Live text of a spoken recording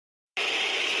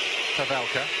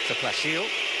Pavelka to Plashiel.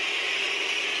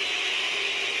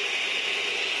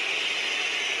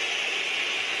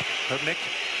 Hubnik,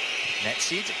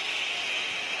 Netsid.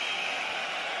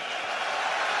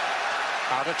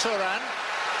 Arda Turan.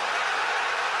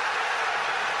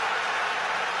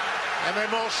 Emre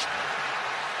Mor.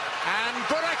 And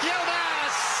Burak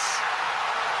Yilmaz!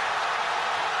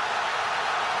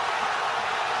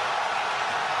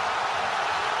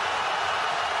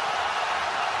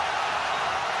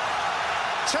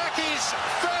 Turkey's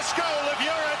first goal of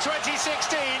Euro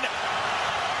 2016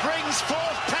 brings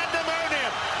forth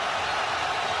pandemonium.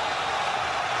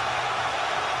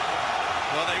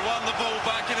 Well, they won the ball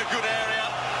back in a good area.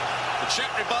 The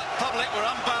Czech Republic were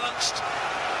unbalanced.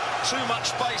 Too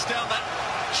much space down that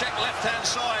Czech left-hand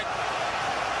side.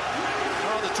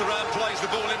 The Turan plays the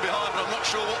ball in behind, but I'm not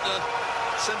sure what the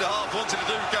centre-half wanted to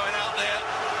do going out there.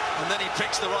 And then he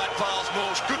picks the right pass.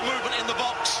 Morsch, good movement in the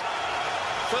box.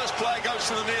 First player goes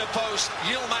to the near post.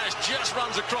 Yilmaz just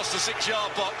runs across the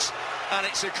 6-yard box, and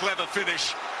it's a clever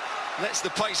finish. Lets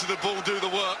the pace of the ball do the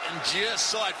work and just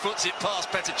side-foots it past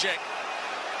Petr Cech.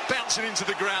 Bouncing into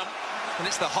the ground, and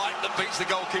it's the height that beats the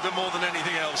goalkeeper more than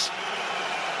anything else.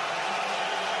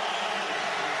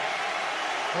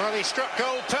 Well, he struck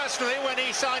gold personally when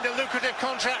he signed a lucrative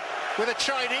contract with a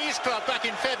Chinese club back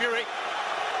in February.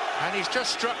 And he's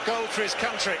just struck gold for his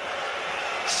country.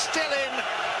 Still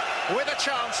in with a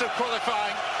chance of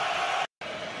qualifying.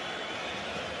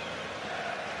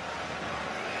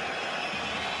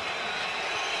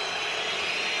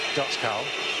 Dotzkal.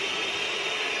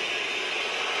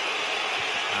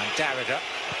 And Darida.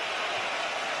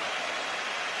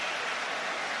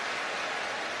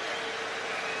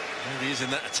 And he is in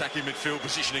that attacking midfield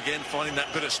position again, finding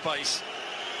that bit of space.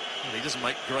 And he doesn't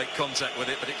make great contact with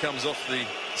it, but it comes off the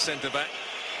centre-back.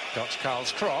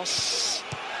 Dotzkal's cross.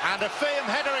 And a firm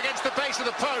header against the base of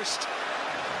the post.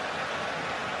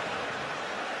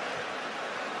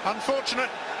 Unfortunate.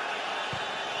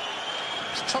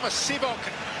 It's Thomas Sibok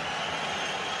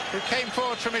who came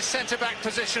forward from his centre-back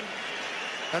position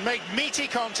and made meaty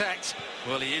contact.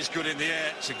 Well, he is good in the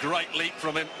air. It's a great leap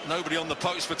from him. Nobody on the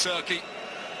post for Turkey.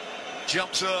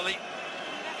 Jumps early.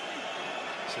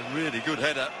 It's a really good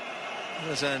header.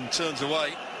 Ozan turns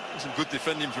away. Some good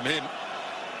defending from him.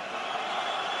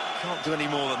 Can't do any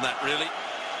more than that, really.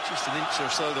 Just an inch or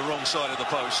so the wrong side of the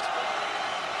post.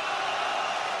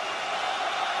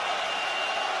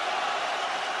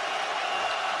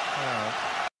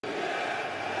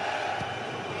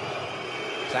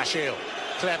 Plashiel,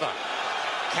 clever.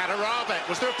 Kaderabek.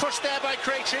 Was there a push there by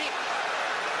Krejci?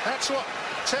 That's what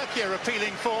Turkey are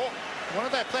appealing for. One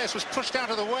of their players was pushed out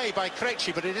of the way by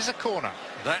Krejci, but it is a corner.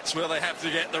 That's where they have to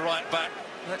get the right back.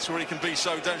 That's where he can be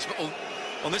so dangerous. But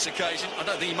on this occasion, I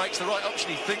don't think he makes the right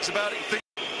option. He thinks about it.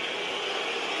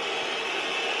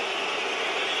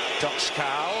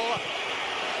 Dotzkal.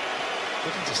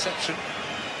 Good interception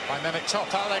by Mehmet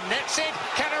Topal and Netsid.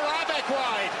 Kaderabek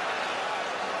wide.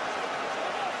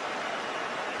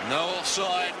 No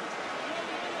offside.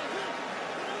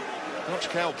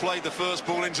 Dotzkal played the first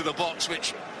ball into the box,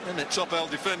 which Mehmet Topal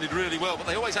defended really well, but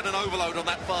they always had an overload on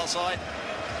that far side.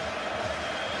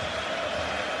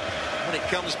 When it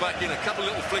comes back in, a couple of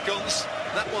little flick-ons.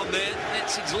 That one there,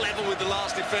 Netsid's level with the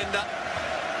last defender.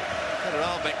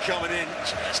 Kaderabek coming in,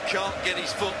 just can't get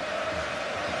his foot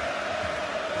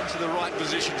into the right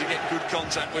position to get good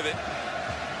contact with it.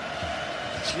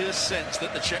 Just sense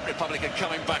that the Czech Republic are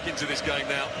coming back into this game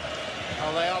now.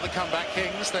 Well, they are the comeback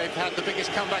kings. They've had the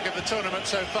biggest comeback of the tournament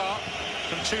so far.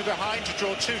 From 2 behind to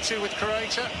draw 2-2 with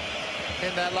Croatia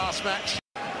in their last match.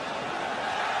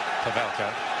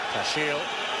 Pavelka, Plashiel.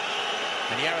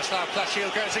 And Yaroslav Plashiel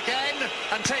goes again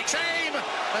and takes aim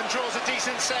and draws a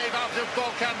decent save after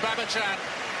Volkan Babacan.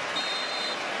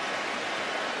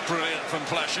 Brilliant from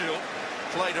Plashiel.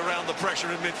 Played around the pressure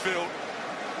in midfield.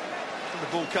 And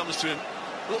the ball comes to him.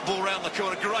 Little ball round the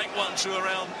corner. Great 1-2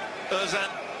 around Ozan.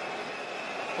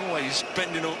 Always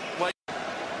bending away.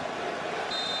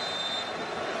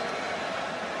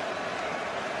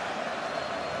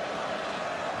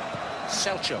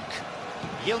 Selçuk.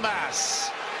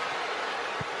 Yilmaz.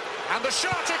 And the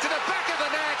shot into the back of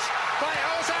the net by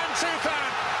Ozan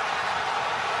Tufan.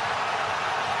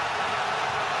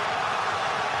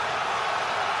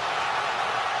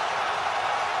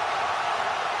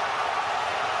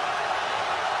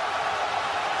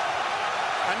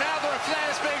 And now there are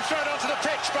flares being thrown onto the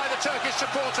pitch by the Turkish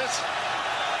supporters.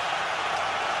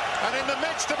 And in the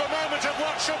midst of a moment of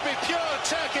what should be pure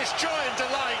Turkish joy and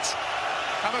delight,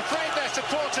 I'm afraid their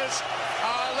supporters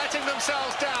are letting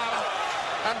themselves down.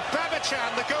 And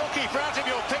Babacan, the goalkeeper, out of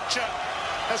your picture.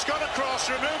 has gone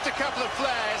across, removed a couple of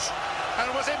flares,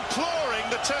 and was imploring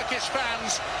the Turkish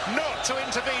fans not to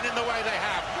intervene in the way they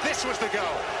have. This was the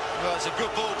goal. Well, it's a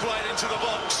good ball played into the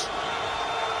box.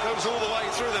 Goes all the way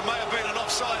through. There may have been an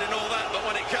offside and all that, but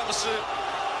when it comes to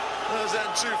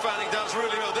Özcan Tufan, he does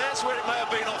really well. That's where it may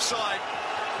have been offside.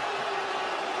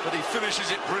 But he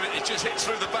finishes it brilliantly. It just hits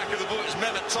through the back of the ball. It's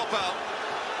Mehmet Topal,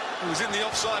 who was in the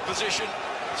offside position.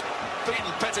 He's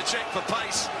beaten Petr Cech for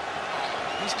pace.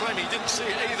 He's claiming he didn't see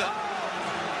it either.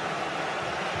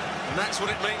 And that's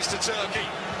what it means to Turkey.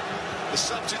 The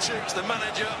substitutes, the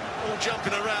manager, all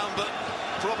jumping around, but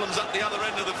problems up the other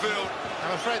end of the field.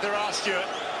 I'm afraid there are, Stuart,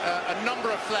 a number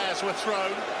of flares were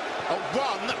thrown.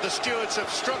 One, the stewards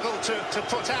have struggled to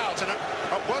put out, and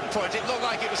at one point it looked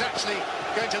like it was actually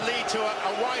going to lead to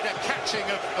a wider catching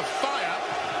of fire.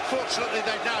 Fortunately,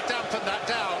 they've now dampened that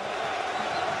down.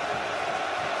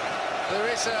 There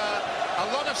is a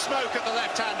lot of smoke at the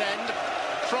left-hand end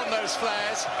from those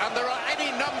flares, and there are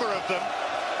any number of them.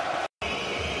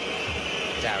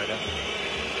 Darida.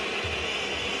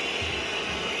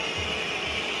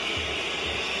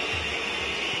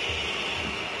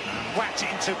 Whacked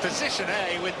into position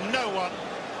A with no one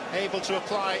able to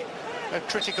apply a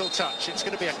critical touch. It's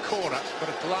going to be a corner, but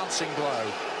a glancing blow.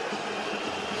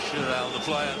 Should have held the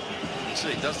player. You see,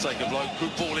 it does take a blow.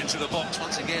 Good ball into the box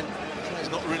once again. He's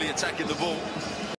not really attacking the ball.